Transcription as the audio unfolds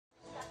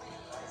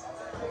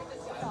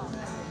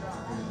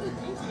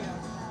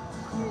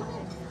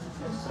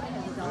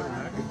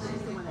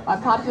My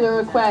popular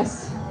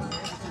request.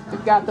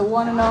 We've got the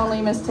one and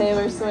only Miss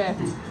Taylor Swift.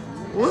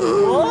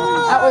 Woo!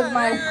 That was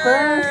my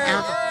first.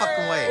 Out the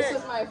fucking way. This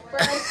was my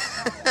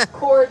first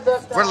chord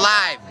book. We're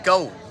live.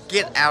 Go.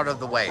 Get out of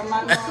the way. From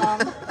my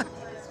mom.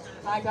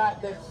 I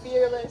got the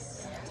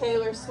Fearless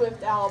Taylor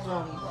Swift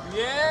album.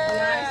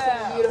 Nice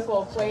and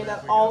beautiful. Play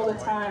that all the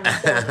time.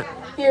 So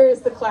here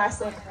is the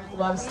classic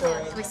love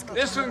story.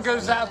 This one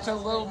goes out to a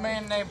little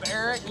man named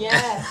Eric.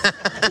 Yes.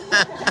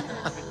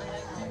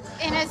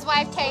 And his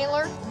wife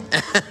Taylor.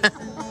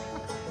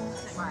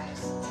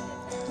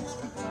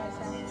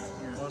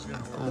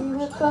 We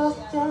were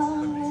both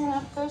young when I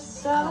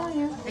first saw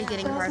you. Are you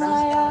getting Close hard my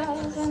on?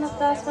 eyes and the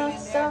fast one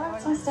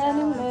starts. I'm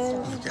standing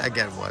there I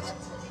get it was.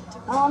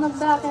 on the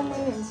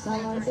balcony in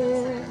summer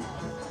air.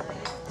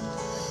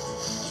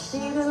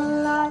 See the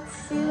lights,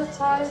 see the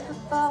tires that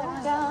fall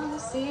down.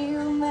 See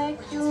you make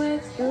your way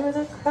through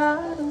the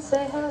crowd and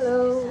say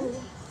hello.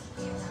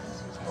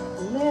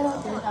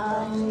 Little did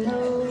I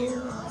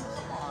know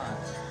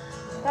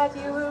that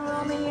you were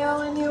Romeo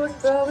and you were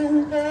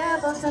throwing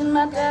pebbles, and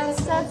my daddy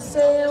said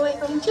stay away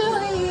from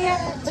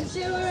Juliet, but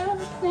you were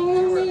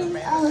everything to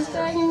me. I was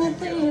begging you,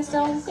 please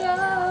don't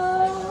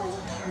go.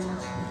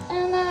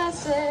 And I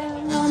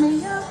said,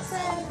 Romeo,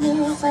 take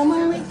me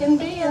somewhere we can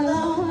be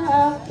alone.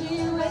 I'll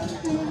be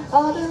waiting.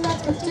 All the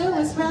left to do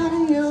is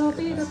run. You'll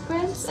be the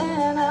prince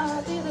and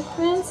I'll be the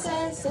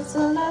princess. It's a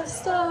love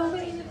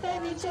story,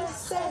 baby,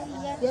 just say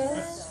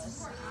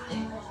yes.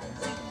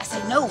 I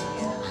say no.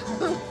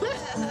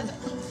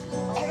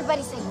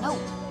 Everybody say no.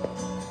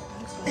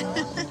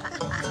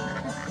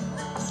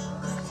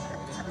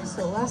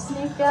 So I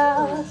sneak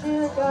out to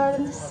the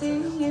garden to see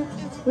you.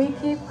 We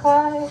keep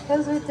quiet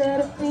cause we're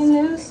dead if we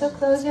knew. So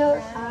close your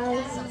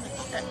eyes.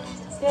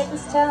 Escape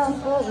this town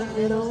for a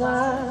little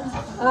while.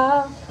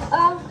 Oh,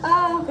 oh,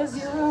 oh, cause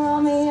you were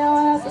Romeo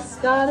and I was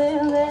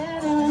Scarlet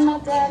Letter. And my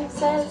daddy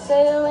said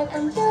stay away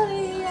from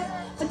Juliet,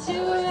 but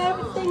you were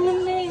everything to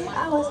me.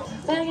 I was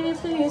begging you,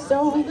 please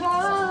don't go.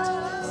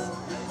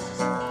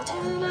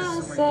 And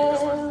I said,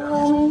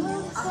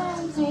 Romeo,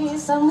 take me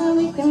somewhere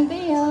we can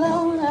be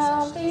alone.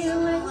 I'll be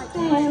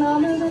waiting. All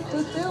the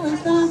little do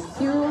is run.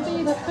 You'll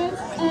be the prince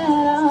and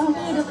I'll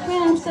be the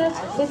princess.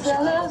 It's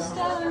a love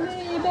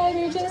story,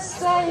 baby, just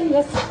say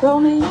yes.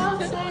 Romeo,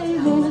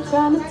 save me. They're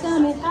trying to tell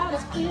me how to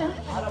feel.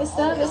 This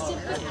love is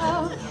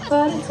difficult,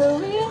 but it's a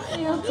real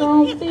deal.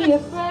 Don't be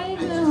afraid,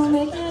 we'll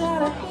make it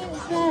out of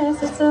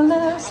business. It's a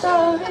love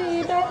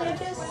story, baby,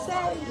 just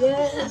say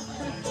yes.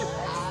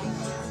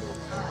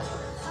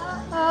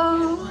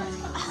 Oh,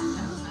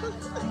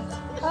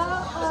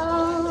 oh,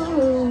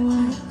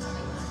 oh,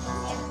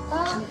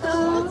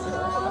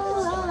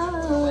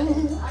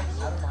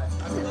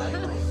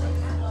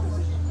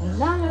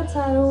 and I got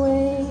tired of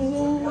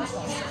waiting,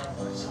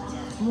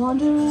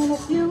 wondering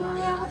if you were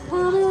ever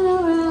coming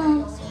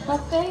around. My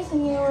faith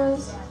in you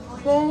was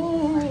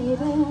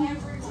fading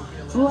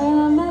when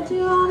I met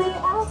you on the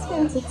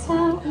outskirts of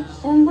town,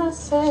 and I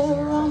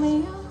said,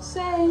 Romeo,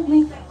 save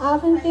me.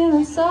 I've been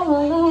feeling so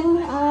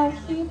alone. I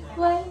keep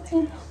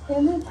waiting,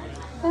 and it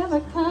never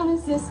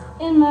comes. Just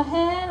in my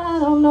head, I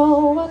don't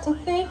know what to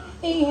think.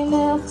 He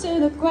knelt to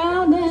the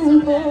ground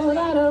and pulled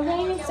out a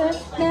ring and said,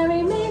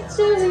 marry me,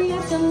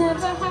 Juliet. You'll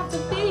never have to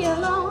be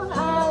alone.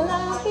 I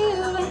love you,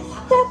 and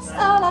that's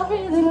all I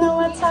really know.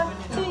 I talk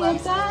to you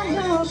down,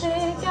 no,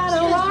 they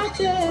gotta watch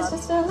this.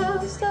 It's a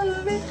love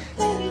story,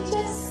 baby,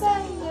 just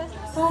say it.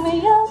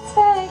 Romeo,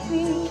 take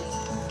me.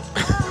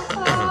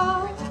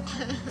 Oh,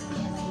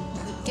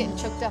 Getting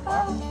choked up.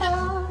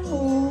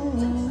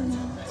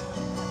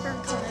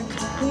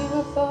 we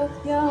were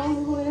both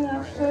young when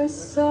I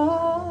first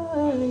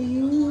saw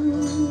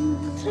you.